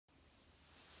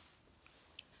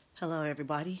Hello,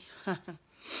 everybody.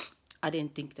 I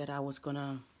didn't think that I was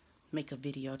gonna make a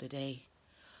video today,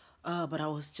 but I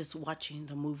was just watching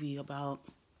the movie about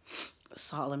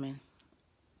Solomon,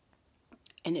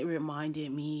 and it reminded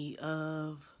me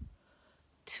of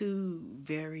two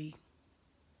very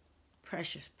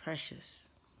precious, precious,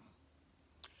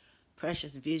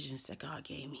 precious visions that God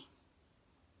gave me.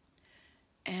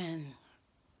 And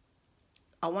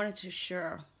I wanted to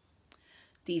share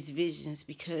these visions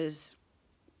because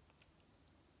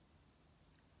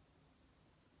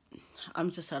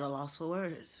I'm just at a loss for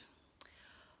words.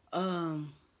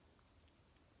 Um,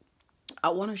 I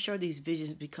want to share these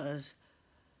visions because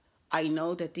I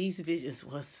know that these visions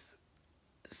was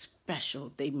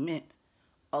special. They meant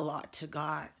a lot to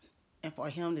God. And for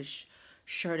him to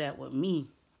share that with me,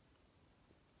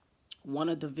 one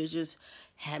of the visions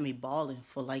had me bawling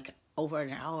for like over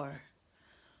an hour.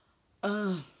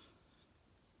 Uh,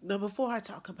 but before I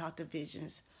talk about the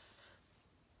visions,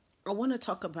 I want to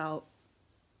talk about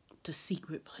the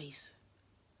secret place.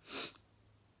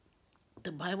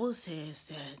 The Bible says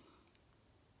that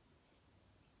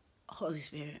Holy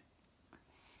Spirit,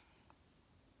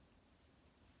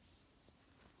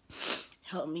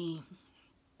 help me,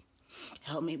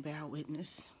 help me bear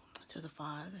witness to the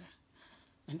Father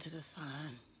and to the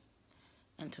Son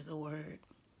and to the Word.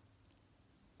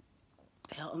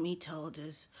 Help me tell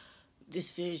these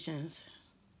visions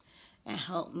and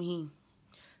help me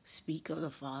speak of the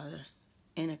Father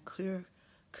in a clear,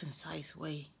 concise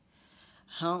way.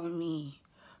 Help me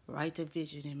write the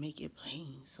vision and make it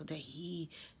plain so that he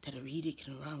that read it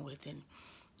can run with it.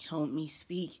 Help me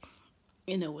speak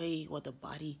in a way where the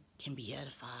body can be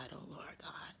edified, oh Lord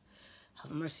God.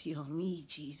 Have mercy on me,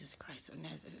 Jesus Christ of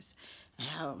Nazareth, and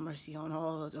have mercy on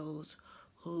all of those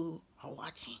who are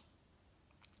watching.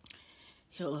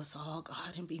 Heal us all,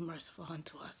 God, and be merciful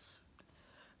unto us.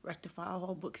 Rectify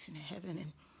all books in heaven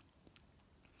and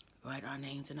write our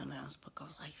names in the Lamb's Book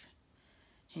of Life.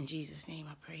 In Jesus' name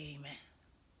I pray, amen.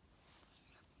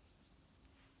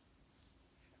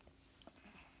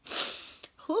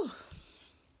 Whew.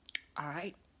 All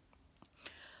right.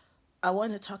 I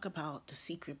want to talk about the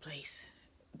secret place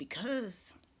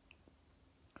because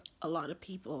a lot of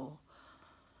people,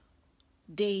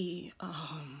 they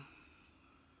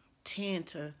tend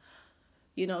to,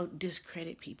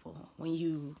 discredit people when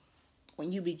you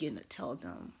begin to tell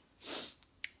them,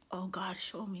 oh, God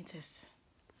showed me this,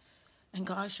 and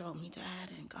God showed me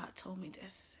that, and God told me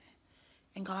this,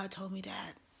 and God told me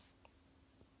that.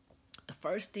 The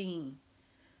first thing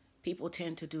people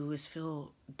tend to do is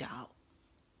feel doubt.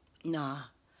 Nah,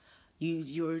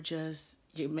 you're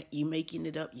making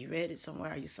it up. You read it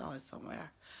somewhere, you saw it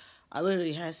somewhere. I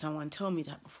literally had someone tell me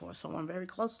that before, someone very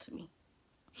close to me.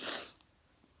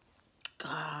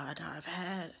 God, I've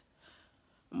had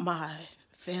my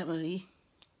family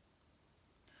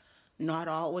not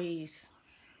always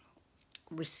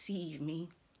receive me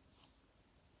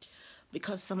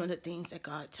because some of the things that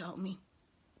God tell me,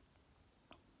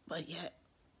 but yet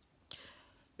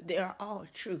they are all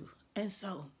true. And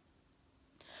so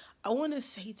I want to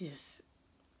say this.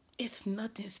 It's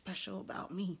nothing special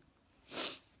about me.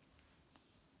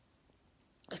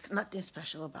 It's nothing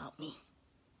special about me.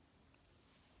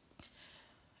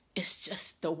 It's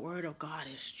just the word of God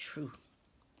is true.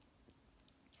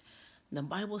 The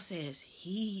Bible says,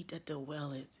 he that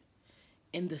dwelleth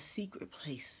in the secret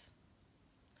place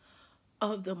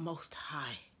of the Most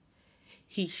High,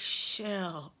 he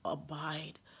shall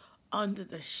abide under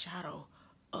the shadow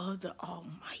of the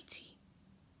Almighty.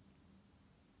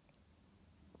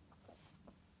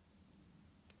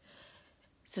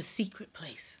 It's a secret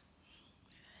place.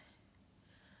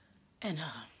 And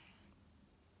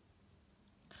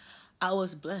I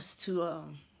was blessed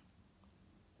to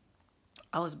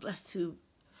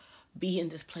be in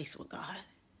this place with God.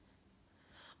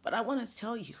 But I want to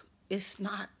tell you, it's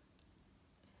not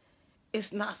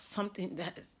something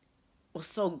that was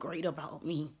so great about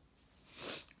me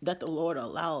that the Lord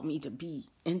allowed me to be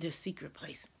in this secret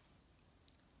place.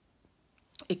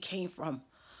 It came from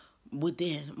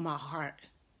within my heart.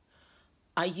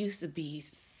 I used to be,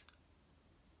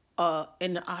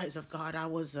 in the eyes of God, I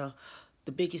was the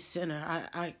biggest sinner.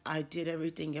 I did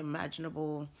everything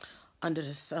imaginable under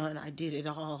the sun. I did it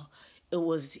all. It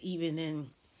was even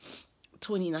in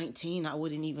 2019, I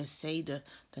wouldn't even say the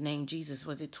name Jesus.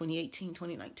 Was it 2018,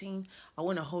 2019? I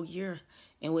went a whole year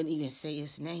and wouldn't even say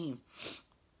his name.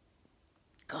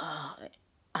 God,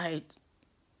 I've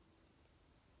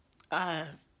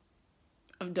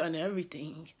done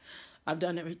everything. I've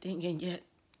done everything, and yet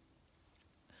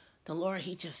the Lord,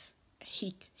 he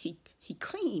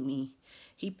cleaned me.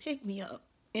 He picked me up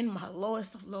in my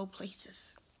lowest of low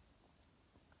places.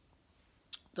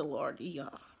 the Lord, he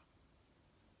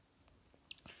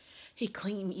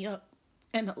cleaned me up.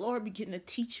 And the Lord began to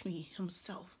teach me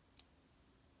himself.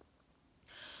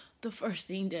 The first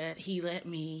thing that he let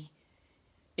me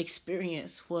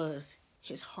experience was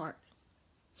his heart.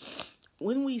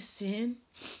 When we sin,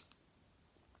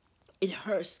 it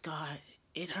hurts God.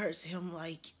 It hurts him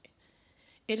like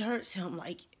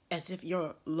as if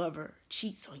your lover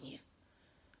cheats on you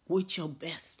with your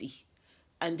bestie.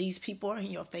 And these people are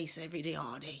in your face every day,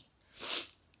 all day.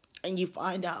 And you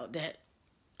find out that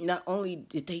not only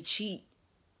did they cheat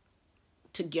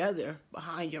together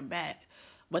behind your back,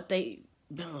 but they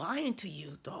been lying to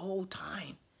you the whole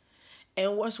time.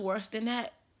 And what's worse than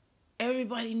that,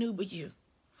 everybody knew but you.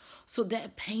 So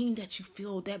that pain that you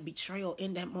feel, that betrayal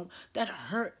in that moment, that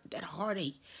hurt, that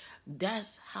heartache,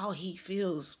 that's how he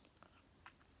feels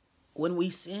when we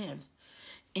sin.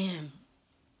 And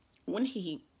when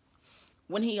he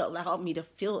allowed me to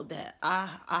feel that,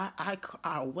 I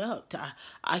wept.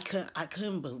 I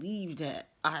couldn't believe that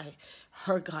I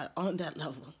heard God on that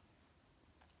level.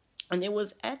 And it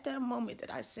was at that moment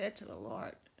that I said to the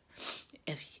Lord,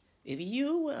 if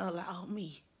you would allow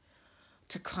me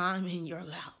to climb in your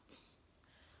lap,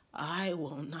 I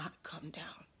will not come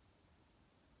down.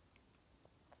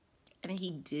 And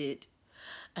he did.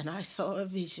 And I saw a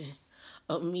vision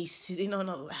of me sitting on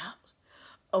a lap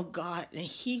of God. And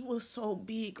he was so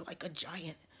big, like a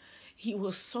giant. He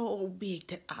was so big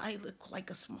that I looked like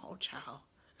a small child.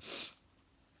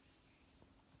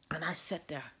 And I sat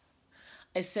there.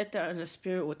 I sat there in the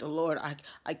spirit with the Lord.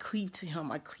 I cleaved to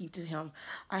him.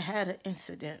 I had an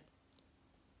incident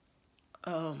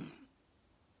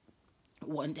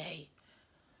one day.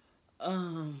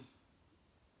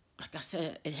 Like I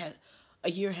said,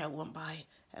 a year had went by,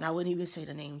 and I wouldn't even say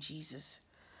the name Jesus.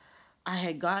 I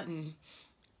had gotten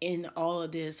in all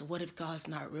of this, what if God's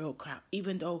not real crap,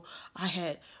 even though I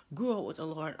had grew up with the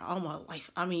Lord all my life.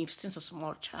 I mean, since a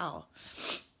small child.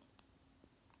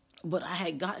 But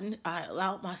I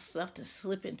allowed myself to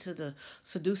slip into the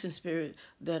seducing spirit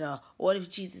that, what if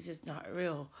Jesus is not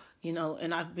real?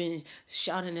 And I've been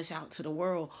shouting this out to the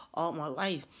world all my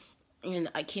life,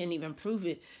 and I can't even prove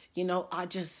it.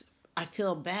 I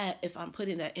feel bad if I'm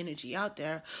putting that energy out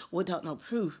there without no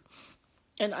proof.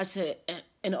 And I said,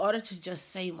 in order to just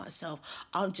save myself,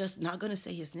 I'm just not going to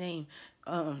say his name.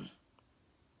 I'm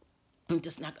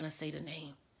just not going to say the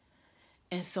name.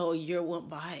 And so a year went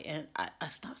by, and I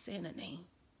stopped saying the name.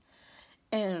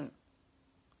 And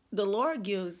the Lord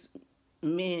gives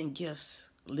men gifts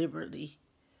liberally,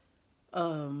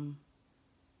 as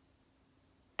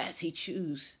he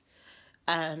chooses,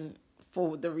 and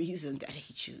for the reason that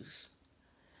he chooses.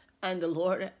 And the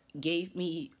Lord gave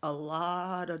me a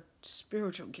lot of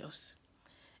spiritual gifts.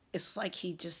 It's like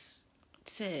he just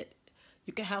said,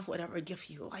 you can have whatever gift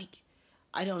you like.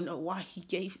 I don't know why he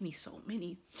gave me so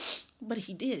many, but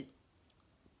he did.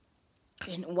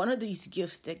 And one of these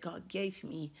gifts that God gave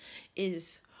me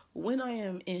is when I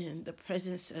am in the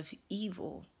presence of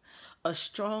evil, a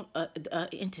strong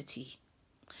entity,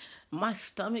 my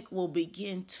stomach will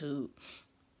begin to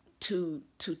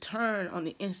turn on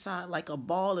the inside like a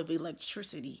ball of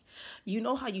electricity. You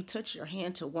know how you touch your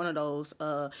hand to one of those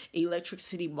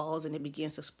electricity balls and it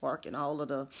begins to spark and all of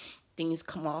the things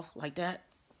come off like that?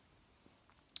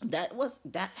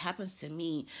 That happens to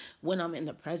me when I'm in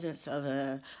the presence of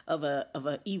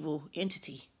a evil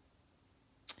entity.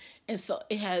 And so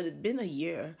it had been a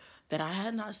year that I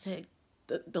had not said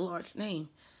the Lord's name.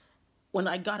 When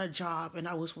I got a job and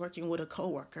I was working with a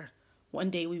coworker, one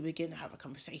day we began to have a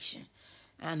conversation,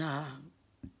 and I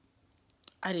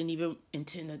didn't even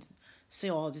intend to say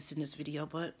all this in this video,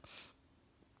 but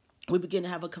we began to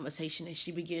have a conversation, and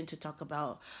she began to talk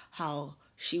about how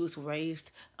she was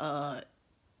raised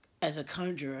as a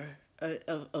conjurer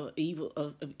of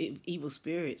evil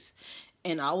spirits.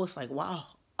 And I was like, wow,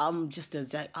 I'm just the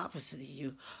exact opposite of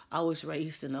you. I was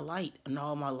raised in the light, and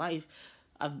all my life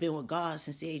I've been with God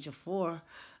since the age of 4.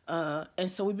 And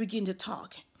so we began to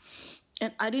talk.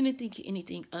 And I didn't think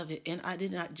anything of it, and I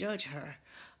did not judge her.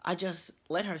 I just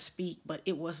let her speak, but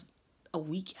it was a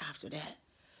week after that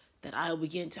I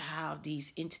began to have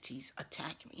these entities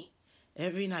attack me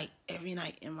every night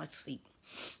in my sleep.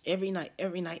 Every night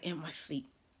in my sleep.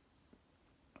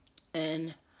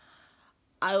 And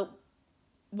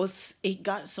it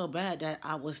got so bad that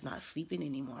I was not sleeping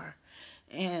anymore.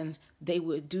 And they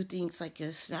would do things like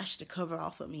snatch the cover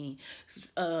off of me.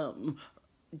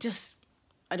 Just,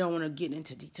 I don't want to get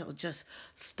into detail, just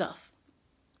stuff.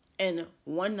 And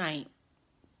one night,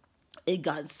 it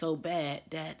got so bad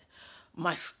that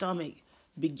my stomach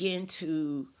began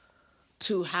to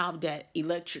to have that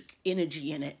electric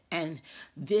energy in it. And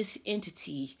this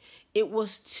entity, it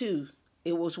was two.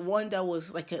 It was one that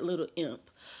was like a little imp,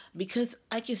 because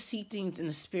I can see things in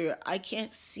the spirit. I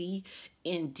can't see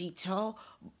in detail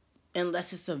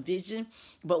unless it's a vision,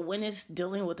 but when it's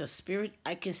dealing with a spirit,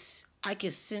 I can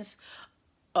sense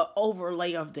a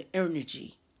overlay of the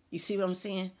energy. You see what I'm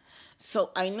saying?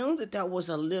 So I knew that that was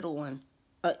a little one,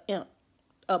 a imp,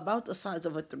 about the size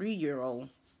of a 3-year old.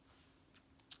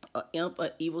 A imp,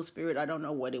 an evil spirit. I don't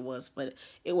know what it was, but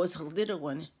it was a little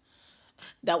one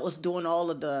that was doing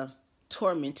all of the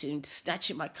tormenting,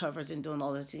 snatching my covers and doing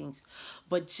all the things.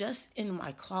 But just in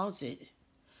my closet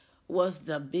was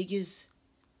the biggest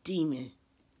demon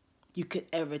you could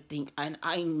ever think. And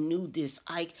I knew this.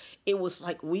 It was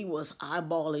like we was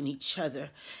eyeballing each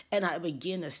other. And I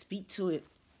began to speak to it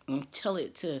and tell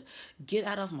it to get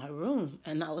out of my room.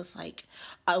 And I was like,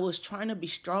 I was trying to be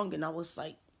strong, and I was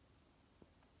like,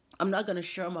 I'm not going to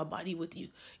share my body with you.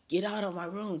 Get out of my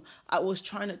room. I was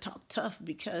trying to talk tough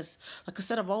because, like I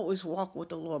said, I've always walked with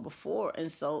the Lord before.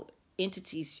 And so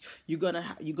entities, you're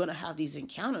gonna have these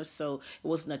encounters. So it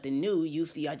was nothing new.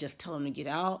 Usually I just tell them to get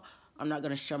out. I'm not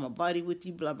going to share my body with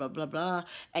you, blah, blah, blah, blah.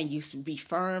 And you be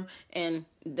firm. And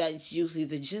that's usually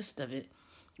the gist of it.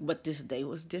 But this day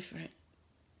was different.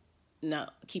 Now,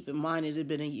 keep in mind, it had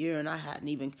been a year and I hadn't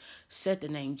even said the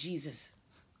name Jesus.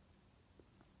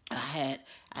 I had,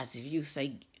 as if you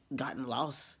say, gotten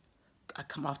lost. I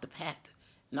come off the path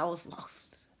and I was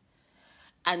lost.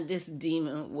 And this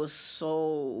demon was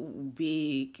so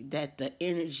big that the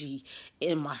energy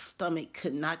in my stomach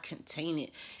could not contain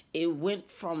it. It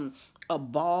went from a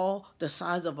ball the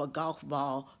size of a golf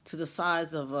ball to the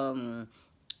size of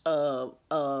uh,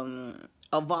 um,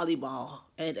 a volleyball.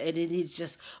 And it is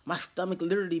just, my stomach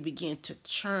literally began to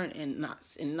churn in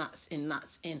knots and knots and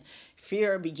knots. And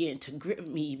fear began to grip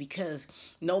me because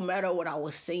no matter what I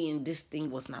was saying, this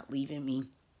thing was not leaving me.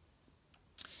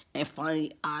 And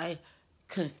finally, I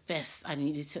confessed I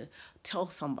needed to tell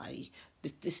somebody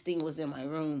that this thing was in my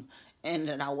room and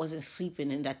that I wasn't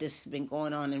sleeping and that this has been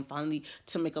going on. And finally,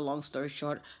 to make a long story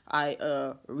short,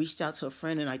 I reached out to a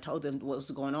friend and I told him what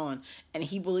was going on. And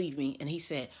he believed me. And he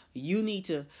said, you need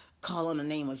to call on the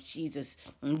name of Jesus.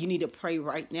 And you need to pray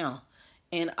right now.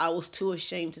 And I was too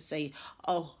ashamed to say,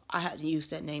 oh, I hadn't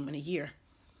used that name in a year.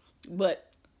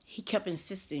 But he kept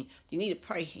insisting, you need to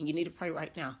pray and you need to pray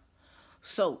right now.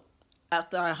 So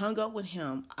after I hung up with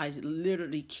him, I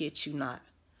literally, kid you not,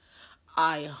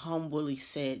 I humbly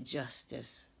said,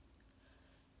 Justice,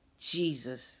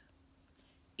 Jesus,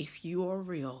 if you are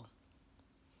real,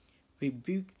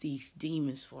 rebuke these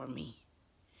demons for me.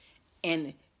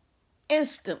 And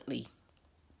instantly,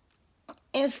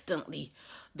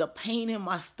 the pain in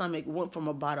my stomach went from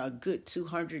about a good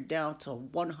 200 down to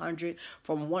 100,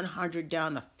 from 100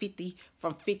 down to 50,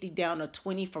 from 50 down to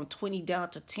 20, from 20 down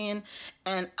to 10.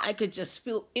 And I could just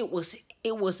feel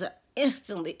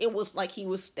instantly, it was like he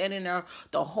was standing there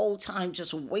the whole time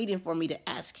just waiting for me to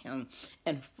ask him.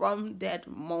 And from that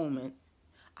moment,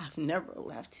 I've never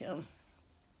left him.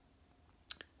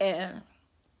 And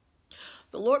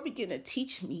the Lord began to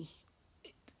teach me.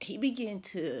 He began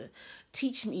to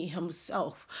teach me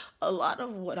himself. A lot of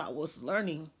what I was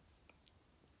learning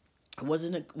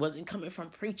wasn't coming from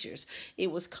preachers.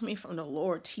 It was coming from the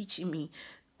Lord teaching me.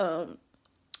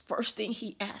 First thing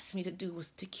he asked me to do was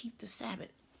to keep the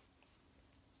Sabbath.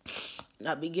 And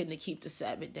I began to keep the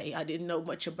Sabbath day. I didn't know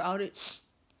much about it.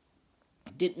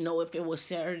 Didn't know if it was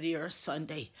Saturday or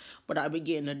Sunday, but I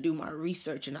began to do my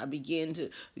research and I began to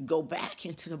go back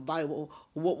into the Bible.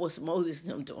 What was Moses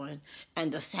and them doing?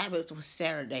 And the Sabbath was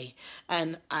Saturday.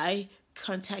 And I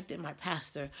contacted my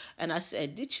pastor and I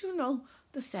said, did you know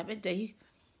the Sabbath day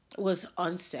was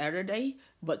on Saturday,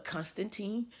 but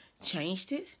Constantine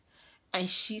changed it? And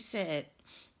she said,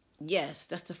 yes,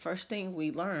 that's the first thing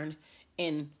we learned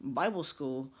in Bible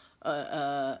school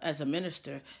as a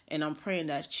minister. And I'm praying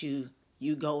that you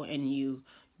go and you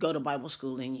go to Bible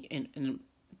school and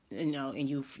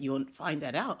you'll find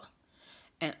that out.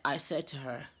 And I said to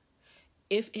her,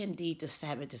 if indeed the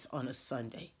Sabbath is on a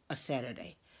Saturday,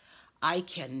 I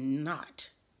cannot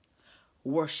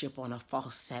worship on a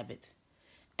false Sabbath.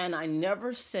 And I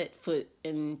never set foot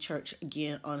in church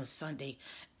again on a Sunday.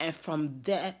 And from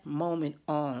that moment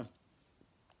on,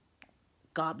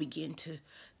 God began to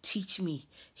teach me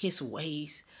his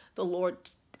ways. The Lord,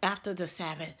 after the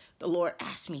Sabbath, the Lord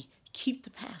asked me, keep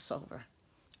the Passover.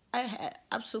 I had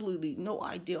absolutely no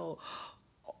idea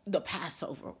the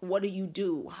Passover. What do you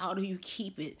do? How do you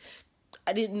keep it?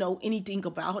 I didn't know anything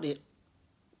about it.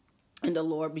 And the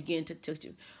Lord began to teach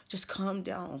you, just calm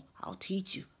down. I'll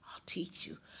teach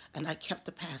you. And I kept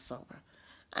the Passover.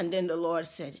 And then the Lord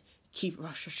said, keep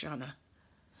Rosh Hashanah.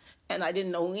 And I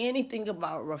didn't know anything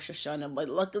about Rosh Hashanah, but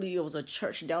luckily it was a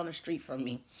church down the street from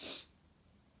me.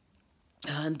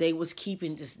 And they was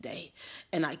keeping this day.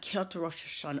 And I kept Rosh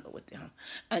Hashanah with them.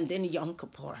 And then Yom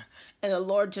Kippur. And the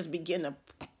Lord just began to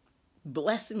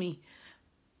bless me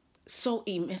so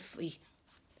immensely.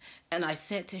 And I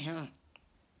said to him,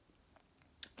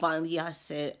 finally I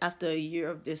said, after a year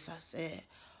of this, I said,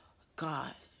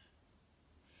 God,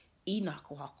 Enoch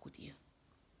walked with you.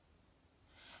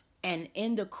 And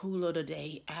in the cool of the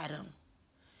day, Adam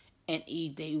and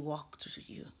Eve, they walked with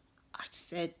you.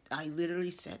 I literally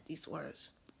said these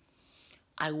words.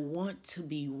 I want to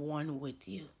be one with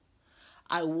you.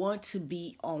 I want to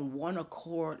be on one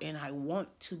accord, and I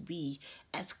want to be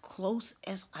as close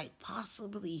as I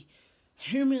possibly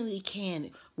humanly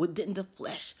can within the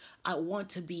flesh. I want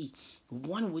to be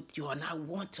one with you, and I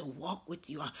want to walk with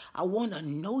you. I want to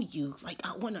know you. Like,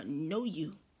 I want to know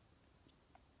you.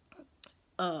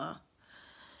 And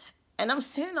I'm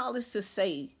saying all this to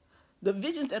say, the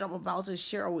visions that I'm about to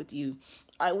share with you,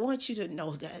 I want you to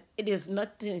know that it is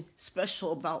nothing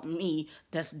special about me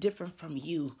that's different from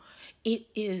you. It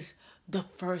is the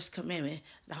first commandment.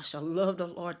 Thou shalt love the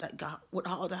Lord thy God with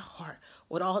all thy heart,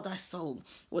 with all thy soul,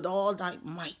 with all thy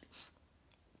might.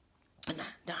 And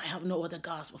I have no other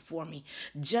gods before me.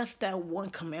 Just that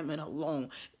one commandment alone.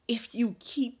 If you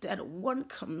keep that one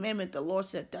commandment, the Lord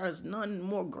said there is none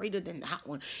more greater than that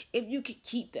one. If you could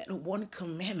keep that one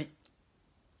commandment,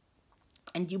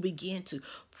 and you begin to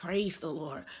praise the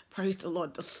Lord.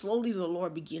 Slowly the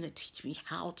Lord began to teach me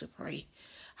how to pray.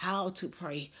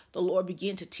 The Lord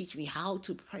began to teach me how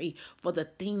to pray for the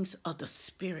things of the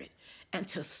Spirit and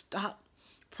to stop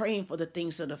praying for the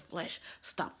things of the flesh.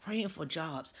 Stop praying for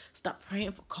jobs. Stop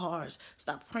praying for cars.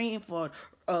 Stop praying for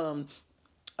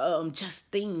just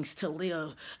things to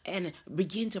live, and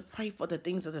begin to pray for the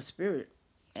things of the Spirit.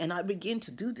 And I begin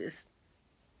to do this.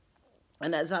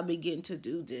 And as I begin to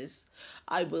do this,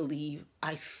 I believe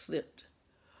I slipped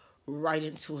right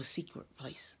into a secret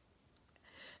place.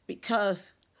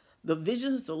 Because the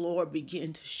visions the Lord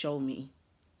began to show me,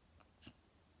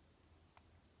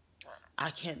 I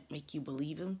can't make you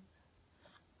believe him.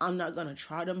 I'm not going to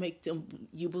try to make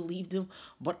you believe them,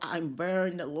 but I'm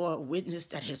bearing the Lord witness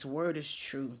that his word is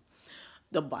true.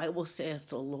 The Bible says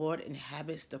the Lord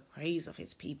inhabits the praise of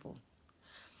his people.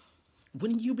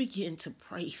 When you begin to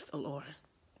praise the Lord,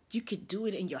 you could do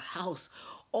it in your house.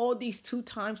 All these 2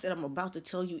 times that I'm about to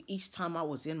tell you, each time I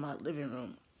was in my living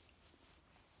room.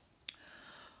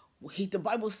 The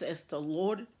Bible says the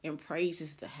Lord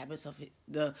praises the habits of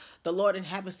the Lord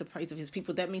inhabits the praise of his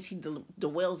people. That means he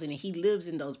dwells in it. He lives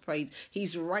in those praise.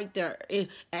 He's right there, and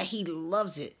he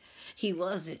loves it. He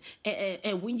loves it.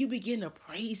 And when you begin to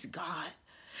praise God,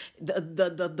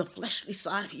 the fleshly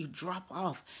side of you drop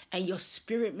off, and your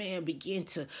spirit man begin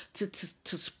to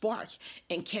spark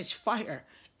and catch fire.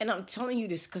 And I'm telling you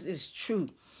this because it's true.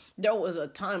 There was a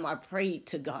time I prayed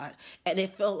to God, and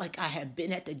it felt like I had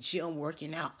been at the gym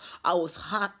working out. I was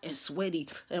hot and sweaty,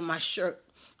 and my shirt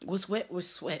was wet with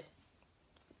sweat.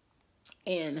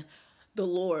 And the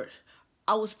Lord,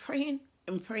 I was praying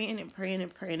and praying and praying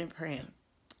and praying and praying.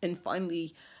 And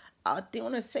finally, I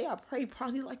want to say I prayed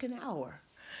probably like an hour.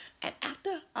 And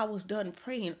after I was done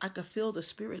praying, I could feel the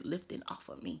Spirit lifting off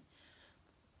of me.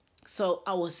 So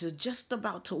I was just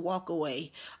about to walk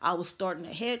away. I was starting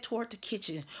to head toward the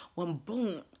kitchen when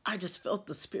boom, I just felt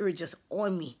the Spirit just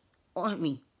on me.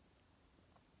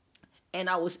 And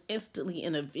I was instantly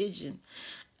in a vision.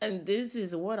 And this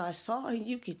is what I saw. And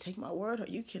you can take my word or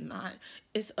you cannot.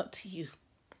 It's up to you.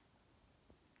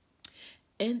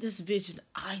 In this vision,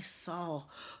 I saw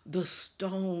the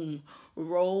stone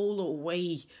roll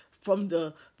away from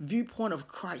the viewpoint of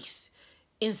Christ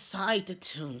inside the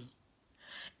tomb.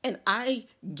 And I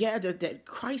gathered that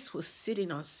Christ was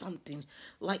sitting on something.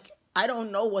 Like, I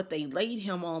don't know what they laid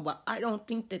him on, but I don't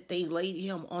think that they laid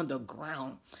him on the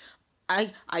ground.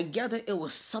 I gathered it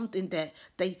was something that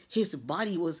his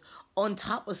body was on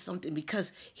top of something,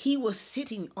 because he was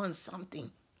sitting on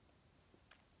something.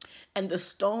 And the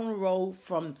stone rolled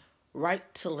from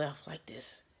right to left like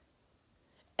this.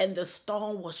 And the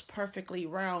stone was perfectly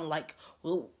round, like,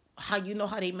 well, how you know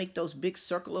how they make those big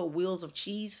circular wheels of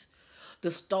cheese?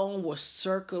 The stone was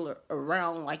circular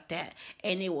around like that,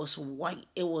 and it was white.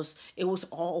 It was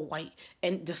all white,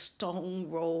 and the stone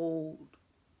rolled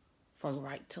from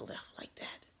right to left like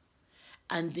that.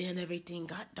 And then everything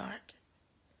got dark.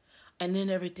 And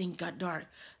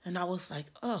I was like,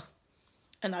 oh.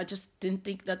 And I just didn't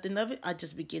think nothing of it. I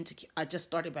just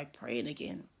started by praying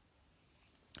again.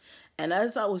 And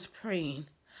as I was praying,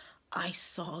 I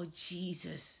saw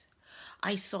Jesus.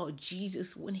 I saw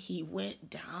Jesus when he went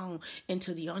down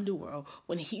into the underworld,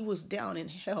 when he was down in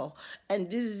hell. And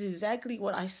this is exactly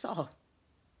what I saw.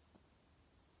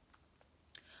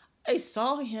 I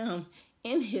saw him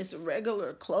in his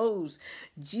regular clothes.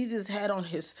 Jesus had on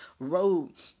his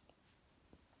robe,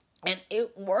 and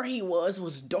where he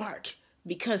was dark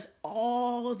because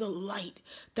all the light,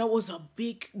 there was a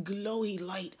big glowy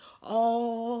light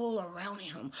all around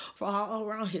him, all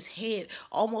around his head,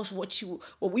 almost what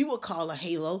we would call a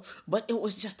halo, but it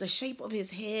was just the shape of his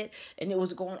head, and it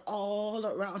was going all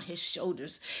around his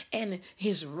shoulders. And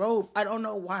his robe, I don't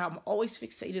know why I'm always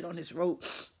fixated on his robe.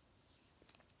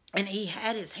 And he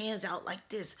had his hands out like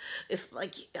this. It's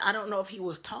like, I don't know if he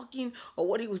was talking or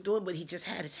what he was doing, but he just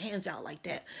had his hands out like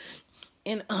that.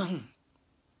 And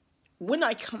when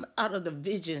I come out of the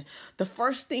vision, the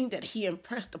first thing that he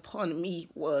impressed upon me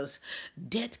was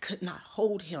death could not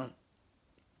hold him.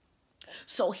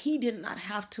 So he did not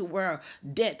have to wear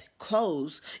death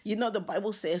clothes. You know, the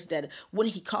Bible says that when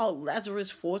he called Lazarus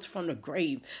forth from the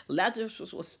grave, Lazarus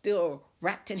was still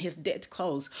wrapped in his death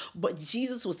clothes, but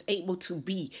Jesus was able to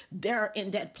be there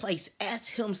in that place as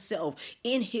himself,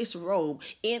 in his robe,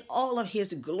 in all of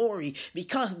his glory,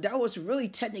 because there was really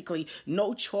technically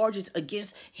no charges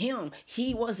against him.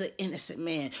 He was an innocent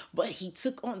man, but he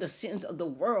took on the sins of the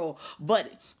world,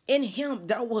 but in him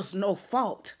there was no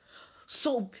fault.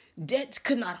 So death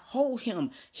could not hold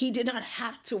him. He did not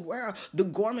have to wear the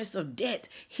garments of death.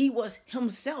 He was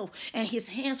himself, and his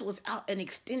hands was out and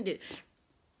extended.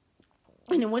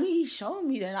 And when he showed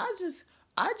me that,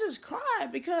 I just cried,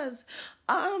 because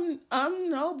I'm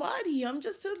nobody. I'm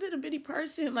just a little bitty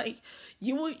person. Like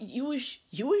you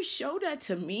would show that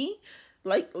to me,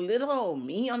 like little old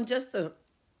me. I'm just a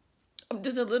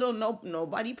little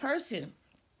nobody person.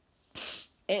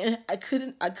 And I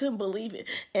couldn't believe it.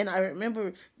 And I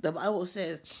remember the Bible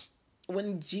says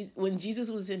when Jesus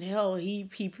was in hell, he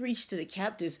preached to the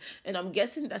captives. And I'm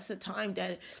guessing that's the time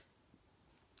that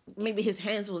maybe his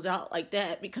hands was out like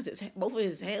that, because both of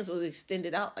his hands was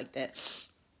extended out like that.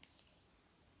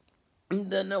 And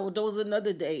then there was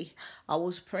another day I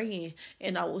was praying,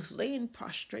 and I was laying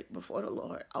prostrate before the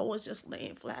Lord. I was just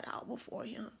laying flat out before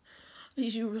him.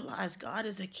 As you realize God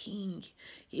is a king.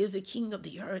 He is the king of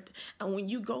the earth. And when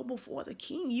you go before the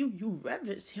king, you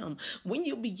reverence him. When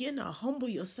you begin to humble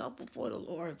yourself before the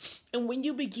Lord, and when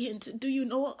you begin to, do you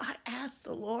know what I asked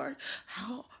the Lord?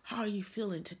 How are you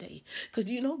feeling today?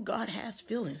 Because you know God has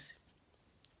feelings.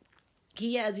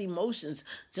 He has emotions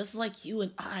just like you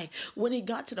and I. When it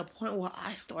got to the point where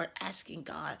I started asking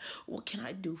God, what can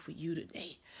I do for you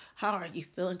today? How are you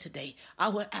feeling today? I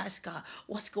would ask God,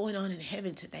 what's going on in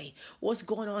heaven today? What's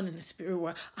going on in the spirit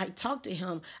world? I talk to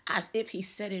him as if he's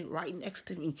sitting right next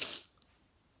to me.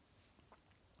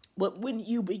 But when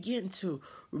you begin to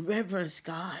reverence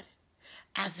God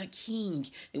as a king,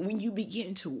 and when you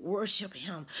begin to worship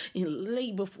him and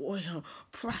lay before him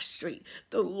prostrate,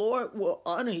 the Lord will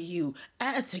honor you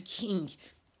as a king.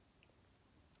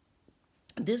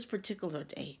 This particular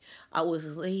day, I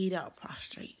was laid out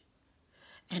prostrate,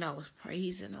 and I was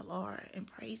praising the Lord and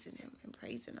praising him and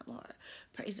praising the Lord,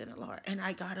 praising the Lord. And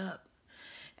I got up,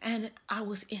 and I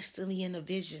was instantly in a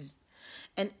vision.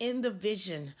 And in the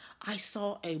vision, I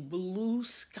saw a blue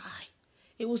sky.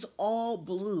 It was all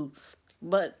blue.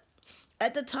 But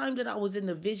at the time that I was in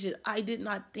the vision, I did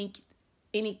not think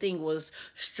anything was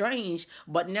strange.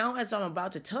 But now, as I'm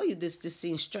about to tell you this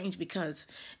seems strange, because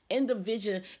in the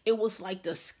vision, it was like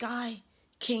the sky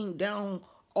came down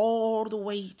all the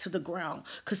way to the ground,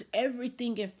 because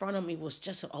everything in front of me was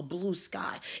just a blue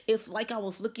sky. It's like I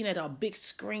was looking at a big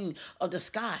screen of the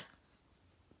sky.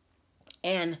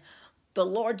 And the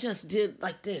Lord just did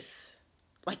like this,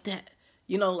 like that,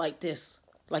 like this.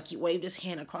 Like he waved his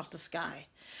hand across the sky.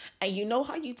 And you know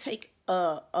how you take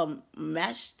a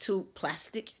match to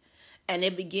plastic and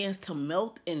it begins to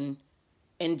melt and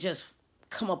just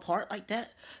come apart like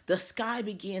that? The sky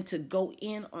began to go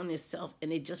in on itself,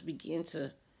 and it just began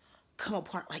to come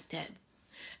apart like that.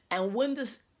 And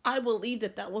I believe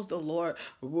that was the Lord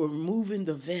removing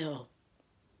the veil.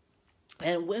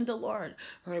 And when the Lord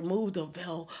removed the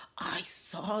veil, I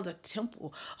saw the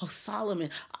temple of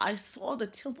Solomon. I saw the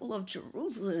temple of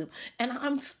Jerusalem. And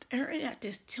I'm staring at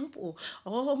this temple.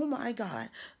 Oh my God.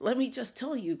 Let me just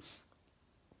tell you,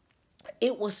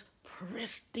 it was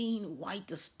pristine white.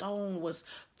 The stone was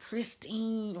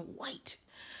pristine white.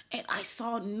 And I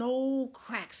saw no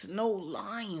cracks, no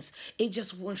lines. It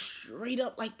just went straight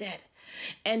up like that.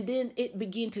 And then it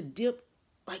began to dip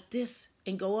like this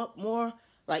and go up more,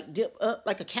 like dip up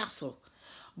like a castle.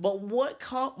 But what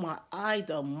caught my eye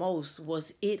the most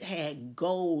was it had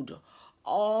gold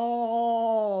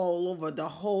all over the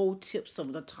whole tips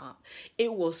of the top.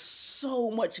 It was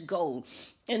so much gold.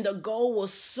 And the gold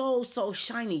was so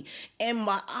shiny. And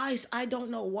my eyes, I don't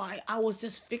know why, I was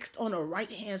just fixed on the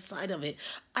right hand side of it.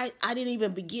 I didn't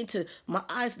even begin to, my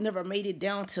eyes never made it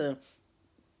down to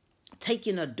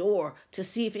taking a door to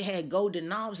see if it had golden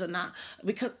knobs or not,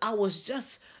 because I was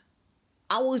just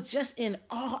in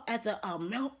awe at the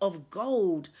amount of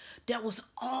gold that was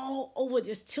all over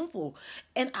this temple.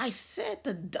 And I said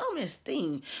the dumbest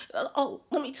thing. Oh,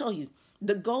 let me tell you.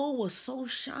 The gold was so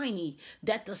shiny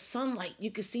that the sunlight,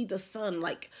 you could see the sun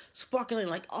like sparkling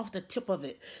like off the tip of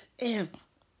it. And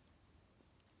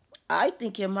I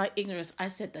think in my ignorance, I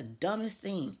said the dumbest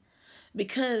thing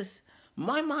because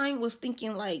my mind was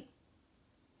thinking like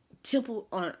temple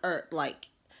on earth, like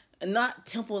not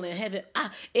temple in heaven.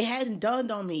 It hadn't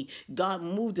dawned on me. God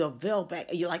moved the veil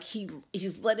back. You like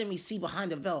he's letting me see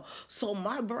behind the veil. So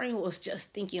my brain was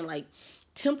just thinking like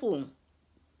temple,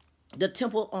 the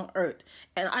temple on earth.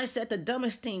 And I said the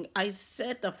dumbest thing. I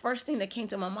said the first thing that came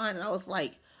to my mind, and I was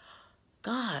like,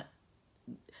 God,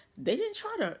 they didn't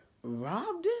try to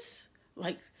rob this,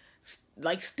 like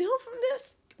steal from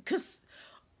this, because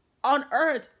on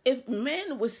earth, if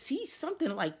men would see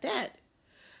something like that,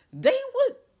 they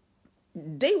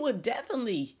would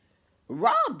definitely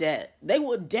rob that. They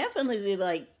would definitely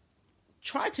like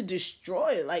try to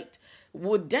destroy it, like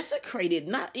would desecrate it,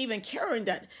 not even caring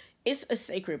that it's a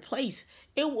sacred place.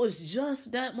 It was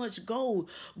just that much gold,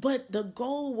 but the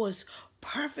gold was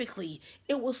perfectly.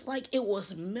 It was like it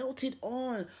was melted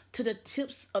on to the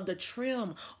tips of the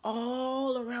trim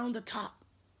all around the top,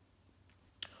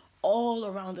 all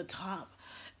around the top.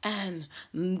 And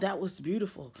that was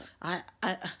beautiful. I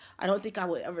don't think I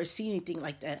would ever see anything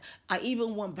like that. I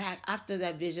even went back after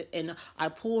that vision and I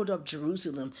pulled up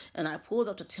Jerusalem and I pulled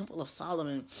up the Temple of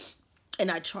Solomon and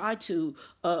I tried to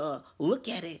look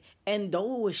at it, and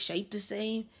though it was shaped the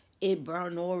same, it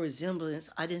bore no resemblance.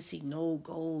 I didn't see no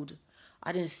gold.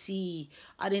 I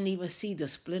didn't even see the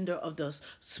splendor of the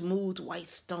smooth white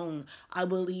stone. I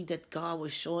believe that God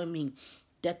was showing me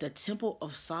that the Temple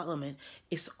of Solomon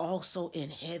is also in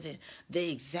heaven,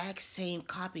 the exact same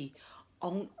copy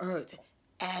on earth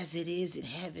as it is in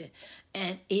heaven.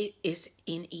 And it is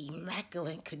in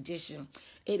immaculate condition.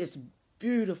 It is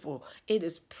beautiful. It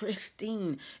is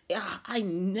pristine. I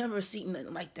never seen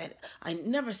nothing like that. I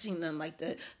never seen nothing like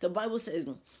that. The Bible says,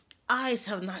 eyes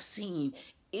have not seen,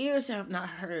 ears have not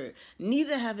heard,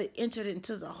 neither have it entered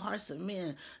into the hearts of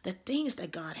men the things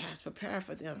that God has prepared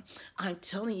for them. I'm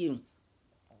telling you,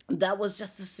 that was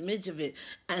just a smidge of it,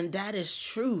 and that is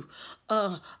true.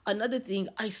 Another thing,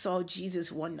 I saw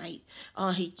Jesus one night.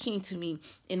 He came to me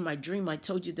in my dream. I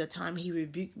told you the time he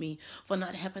rebuked me for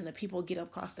not helping the people get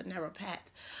across the narrow path.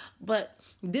 But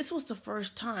this was the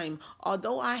first time,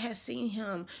 although I had seen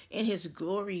him in his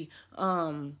glory,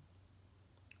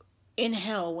 in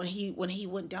hell when he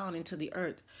went down into the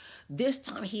earth. This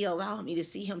time he allowed me to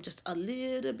see him just a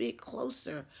little bit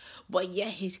closer, but yet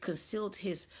he concealed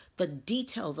the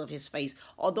details of his face.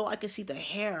 Although I could see the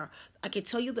hair, I can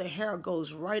tell you the hair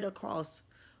goes right across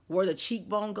where the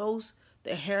cheekbone goes.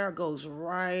 The hair goes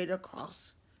right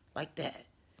across like that,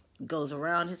 goes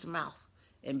around his mouth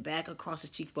and back across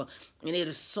his cheekbone, and it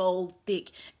is so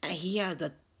thick, and he has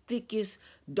the thickest,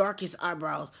 darkest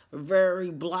eyebrows, very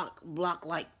block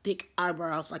like thick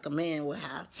eyebrows like a man would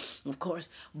have, of course.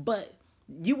 But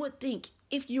you would think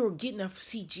if you were getting to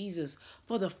see Jesus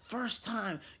for the first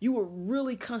time, you would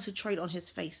really concentrate on his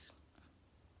face.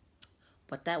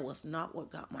 But that was not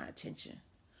what got my attention.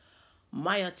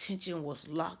 My attention was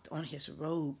locked on his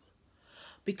robe,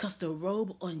 because the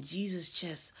robe on Jesus'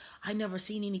 chest, I never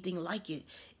seen anything like it.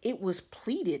 It was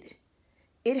pleated.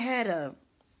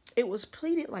 It was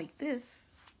pleated like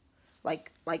this,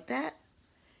 like that.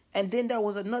 And then there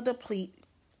was another pleat,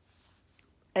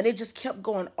 and it just kept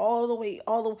going all the way,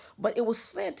 but it was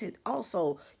slanted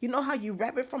also. You know how you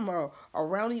wrap it from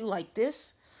around you like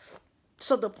this?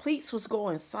 So the pleats was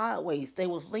going sideways. They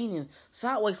was leaning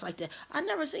sideways like that. I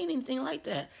never seen anything like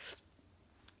that.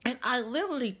 And I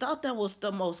literally thought that was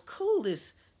the most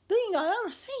coolest thing I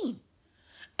ever seen.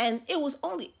 And it was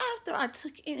only after I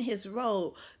took in his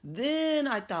robe, then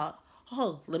I thought,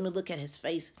 oh, let me look at his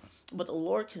face. But the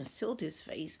Lord concealed his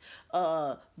face,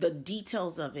 the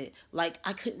details of it. Like,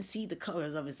 I couldn't see the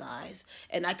colors of his eyes.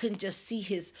 And I couldn't just see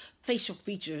his facial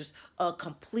features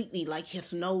completely, like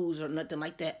his nose or nothing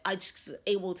like that. I just was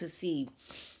able to see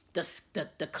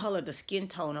the color, the skin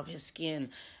tone of his skin,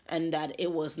 and that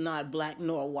it was not black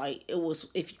nor white. It was,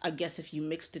 if you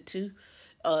mixed the two,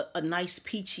 a nice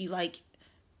peachy like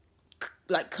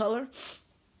color.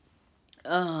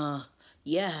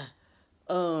 Yeah.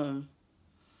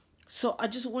 So I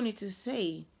just wanted to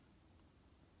say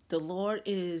the Lord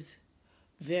is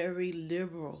very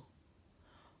liberal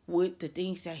with the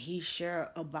things that he shared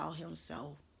about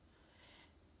himself.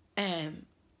 And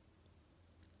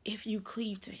if you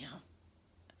cleave to him,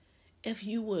 if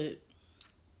you would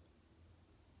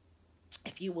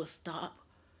stop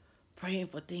praying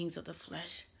for things of the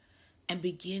flesh and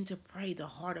begin to pray the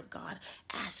heart of God,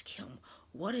 ask him,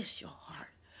 what is your heart?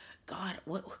 God,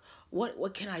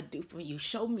 what can I do for you?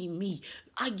 Show me.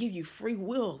 I give you free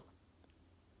will.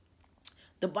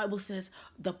 The Bible says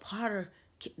the pot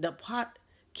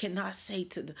cannot say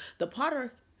to the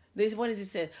potter, this what does it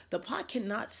say? The pot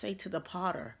cannot say to the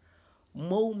potter,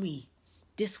 mold me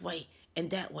this way and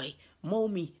that way.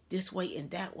 Mold me this way and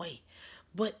that way.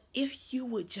 But if you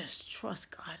would just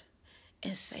trust God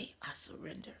and say, I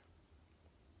surrender.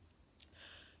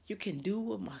 You can do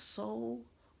with my soul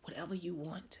whatever you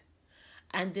want.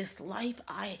 And this life,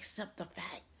 I accept the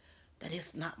fact that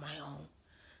it's not my own.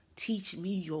 Teach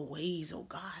me your ways, oh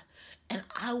God, and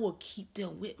I will keep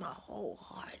them with my whole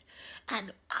heart,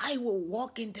 and I will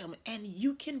walk in them, and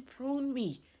you can prune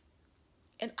me,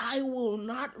 and I will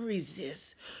not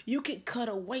resist. You can cut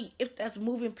away if that's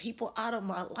moving people out of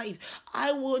my life.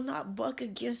 I will not buck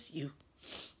against you.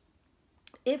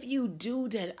 If you do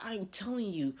that, I'm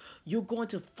telling you, you're going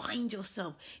to find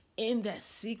yourself in that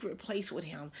secret place with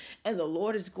him, and the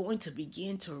Lord is going to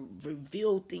begin to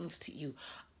reveal things to you.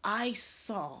 I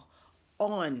saw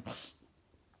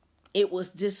it was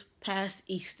this past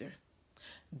Easter.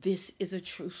 This is a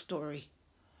true story.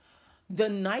 The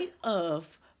night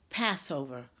of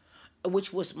Passover,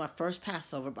 which was my first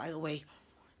Passover, by the way,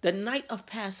 the night of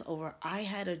Passover, I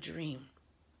had a dream.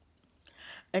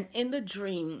 And in the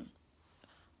dream,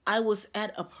 I was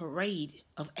at a parade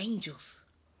of angels.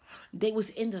 They was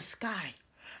in the sky.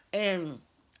 And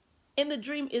in the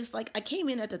dream, it's like I came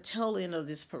in at the tail end of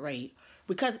this parade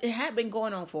because it had been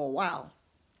going on for a while.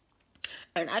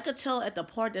 And I could tell at the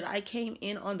part that I came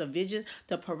in on the vision,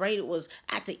 the parade was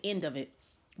at the end of it.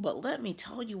 But let me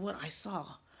tell you what I saw.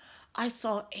 I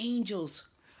saw angels.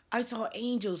 I saw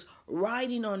angels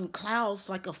riding on clouds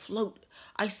like a float.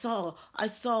 I saw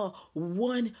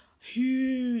one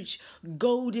huge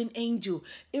golden angel.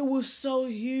 It was so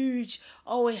huge.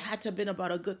 Oh, it had to have been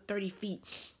about a good 30 feet.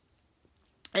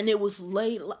 And it was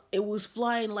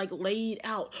flying like laid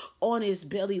out on his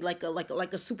belly like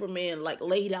a Superman, like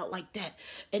laid out like that.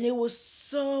 And it was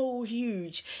so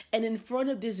huge. And in front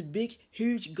of this big,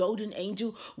 huge golden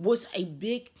angel was a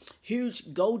big,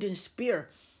 huge golden spear.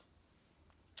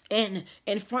 And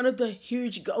in front of the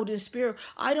huge golden spear,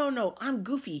 I don't know, I'm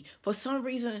goofy. For some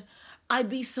reason, I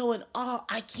be so in awe,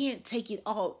 I can't take it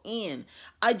all in.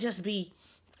 I just be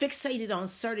fixated on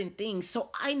certain things.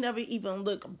 So I never even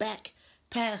look back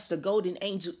past the golden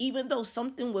angel, even though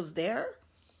something was there.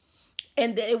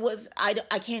 And it was, I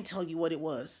can't tell you what it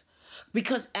was.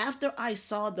 Because after I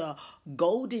saw the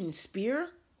golden spear,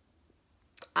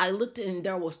 I looked and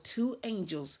there was two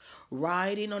angels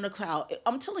riding on a cloud.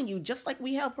 I'm telling you, just like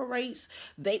we have parades,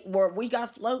 we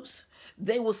got floats.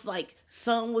 They was like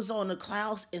some was on the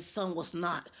clouds and some was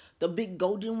not. The big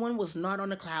golden one was not on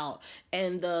the cloud,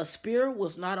 and the spear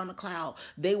was not on the cloud.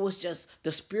 They was just,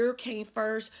 the spear came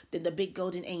first, then the big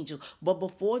golden angel. But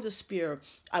before the spear,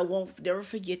 I won't never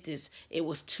forget this. It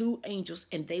was two angels,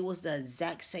 and they was the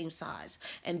exact same size,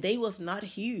 and they was not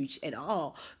huge at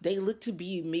all. They looked to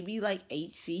be maybe like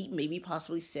 8 feet, maybe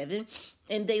possibly 7,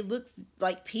 and they looked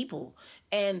like people,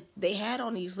 and they had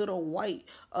on these little white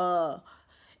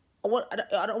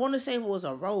I don't want to say it was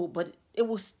a robe, but it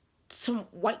was some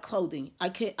white clothing. I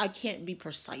can't be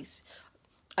precise.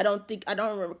 I don't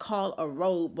recall a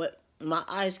robe, but my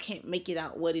eyes can't make it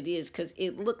out what it is because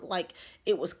it looked like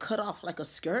it was cut off like a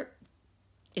skirt,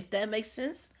 if that makes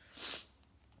sense.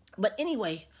 But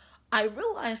anyway, I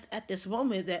realized at this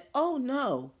moment that, oh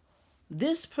no,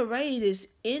 this parade is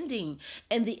ending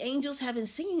and the angels haven't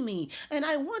seen me, and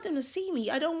I want them to see me.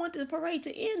 I don't want the parade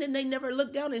to end and they never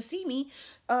look down and see me.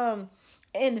 I'm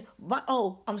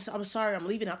sorry, I'm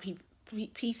leaving out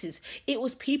pieces. It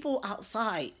was people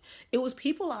outside.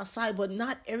 But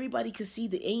not everybody could see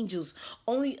the angels.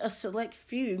 Only a select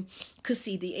few could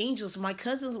see the angels. My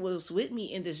cousin was with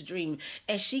me in this dream,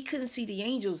 and she couldn't see the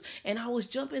angels. And I was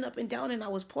jumping up and down, and I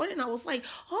was pointing. I was like,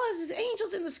 "Oh, it's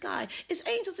angels in the sky! It's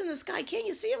angels in the sky! Can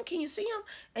you see them? Can you see them?"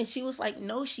 And she was like,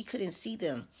 "No, she couldn't see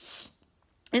them."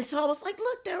 And so I was like,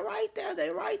 look, they're right there.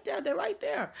 They're right there. They're right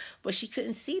there. But she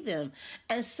couldn't see them.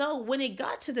 And so when it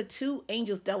got to the two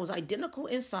angels that was identical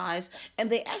in size, and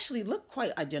they actually looked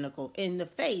quite identical in the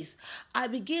face, I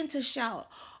began to shout,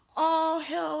 "All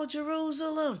hail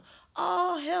Jerusalem!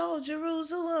 All hail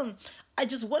Jerusalem!" I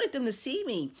just wanted them to see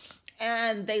me.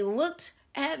 And they looked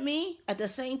at me at the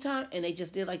same time, and they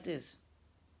just did like this.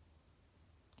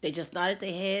 They just nodded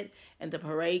their head, and the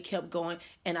parade kept going.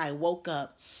 And I woke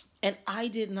up, and I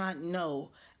did not know.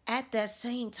 At that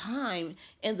same time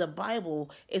in the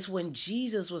Bible is when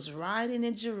Jesus was riding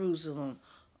in Jerusalem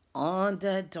on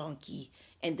the donkey,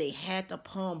 and they had the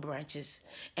palm branches,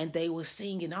 and they were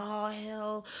singing, "Oh,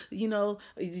 hell,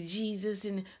 Jesus,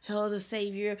 and hell, the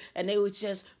Savior," and they were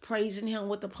just praising him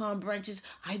with the palm branches.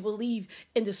 I believe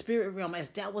in the spirit realm, as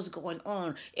that was going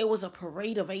on, it was a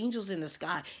parade of angels in the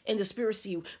sky. In the spirit,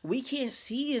 see, we can't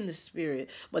see in the spirit,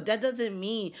 but that doesn't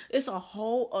mean it's a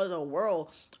whole other world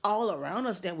all around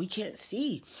us that we can't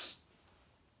see.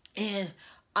 And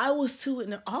I was too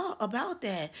in awe about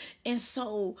that. And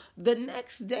so the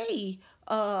next day,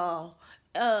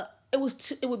 it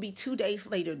would be 2 days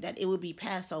later that it would be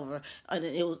Passover, and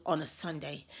it was on a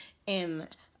Sunday. And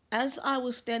as I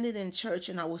was standing in church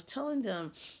and I was telling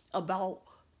them about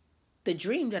the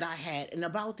dream that I had and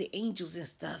about the angels and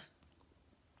stuff,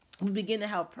 we began to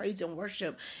have praise and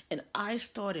worship, and I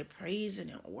started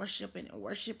praising and worshiping and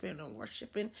worshiping and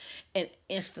worshiping, and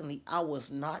instantly I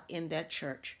was not in that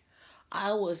church.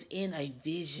 I was in a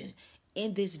vision.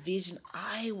 In this vision,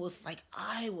 I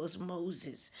was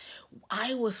Moses.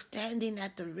 I was standing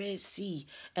at the Red Sea,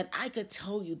 and I could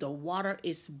tell you the water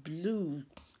is blue.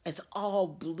 It's all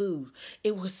blue.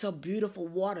 It was so beautiful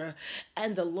water.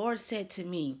 And the Lord said to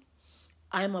me,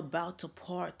 "I'm about to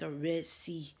part the Red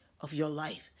Sea of your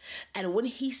life." And when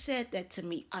he said that to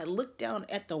me, I looked down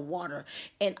at the water,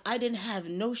 and I didn't have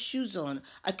no shoes on.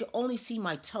 I could only see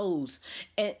my toes.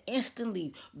 And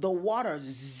instantly the water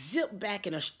zipped back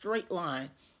in a straight line.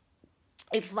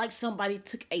 It's like somebody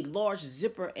took a large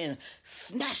zipper and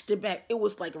snatched it back. It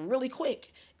was like really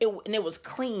quick. And it was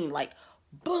clean, like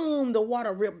boom, the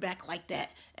water ripped back like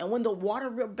that. And when the water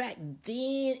ripped back,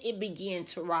 then it began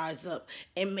to rise up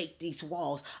and make these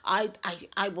walls. I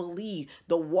believe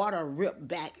the water ripped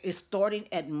back. It's starting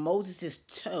at Moses'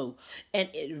 toe, and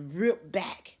it ripped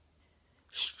back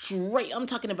straight. I'm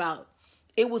talking about,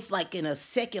 it was like in a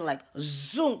second, like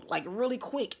zoom, like really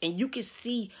quick. And you could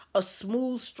see a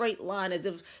smooth straight line, as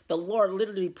if the Lord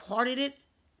literally parted it.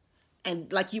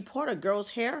 And like you part a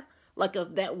girl's hair, like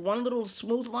that one little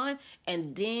smooth line,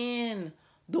 and then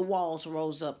the walls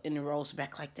rose up and it rose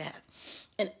back like that.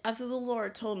 And after the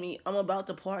Lord told me, "I'm about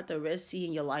to part the Red Sea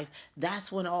in your life,"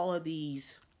 that's when all of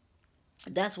these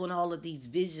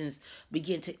visions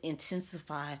begin to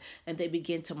intensify, and they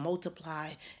begin to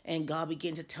multiply, and God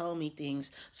began to tell me things.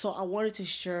 So I wanted to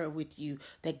share with you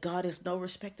that God is no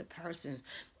respecter of person,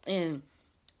 and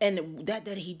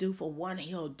that he do for one,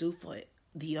 he'll do for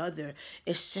the other.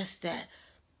 It's just that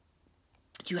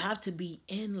you have to be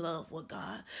in love with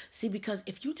God. See, because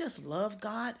if you just love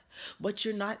God, but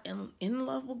you're not in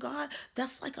love with God,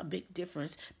 that's like a big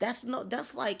difference. That's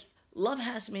like, love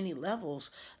has many levels.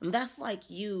 And that's like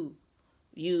you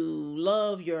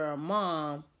love your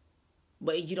mom,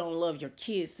 but you don't love your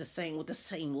kids the same with the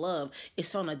same love.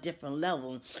 It's on a different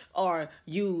level. Or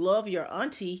you love your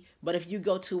auntie, but if you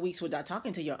go 2 weeks without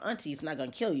talking to your auntie, it's not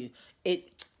gonna kill you.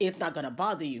 It's not gonna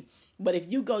bother you. But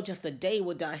if you go just a day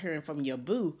without hearing from your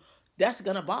boo, that's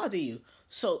gonna bother you.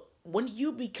 So when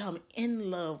you become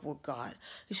in love with God,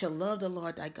 you should love the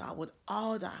Lord thy God with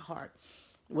all thy heart,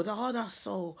 with all thy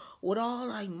soul, with all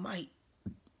thy might.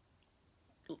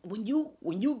 When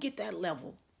you get that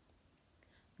level,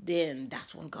 then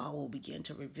that's when God will begin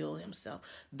to reveal himself.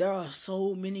 There are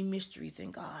so many mysteries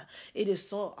in God.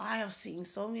 I have seen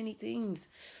so many things.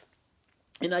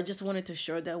 And I just wanted to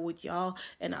share that with y'all.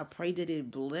 And I pray that it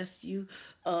blessed you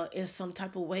in some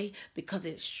type of way, because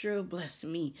it sure blessed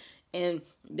me. And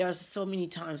there's so many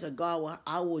times that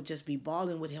I will just be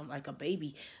bawling with him like a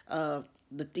baby.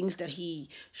 The things that he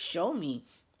showed me.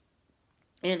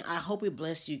 And I hope it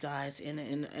blessed you guys. And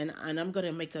I'm going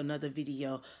to make another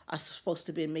video. I was supposed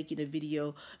to be making a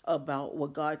video about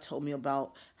what God told me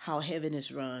about how heaven is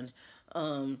run.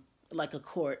 Like a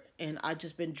court, and I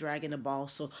just been dragging the ball.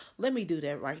 So let me do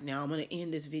that right now. I'm going to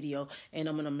end this video, and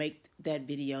I'm going to make that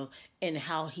video and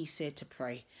how he said to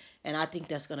pray. And I think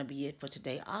that's going to be it for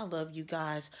today. I love you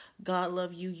guys. God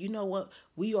love you. You know what?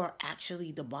 We are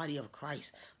actually the body of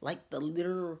Christ, like the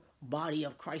literal body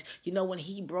of Christ. You know, when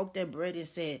he broke that bread and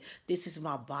said, "This is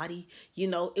my body,"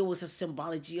 it was a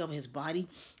symbology of his body.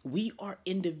 We are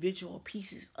individual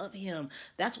pieces of him.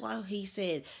 That's why he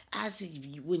said,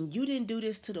 when you didn't do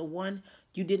this to the one,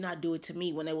 you did not do it to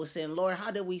me. When they were saying, "Lord,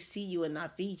 how did we see you and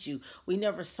not feed you? We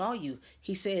never saw you."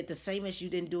 He said, the same as you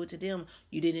didn't do it to them,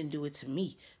 you didn't do it to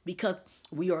me. Because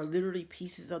we are literally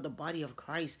pieces of the body of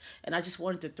Christ. And I just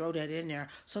wanted to throw that in there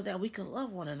so that we could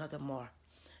love one another more.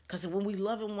 Because when we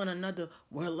loving one another,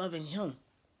 we're loving him.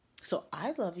 So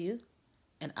I love you,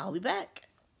 and I'll be back.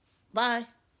 Bye.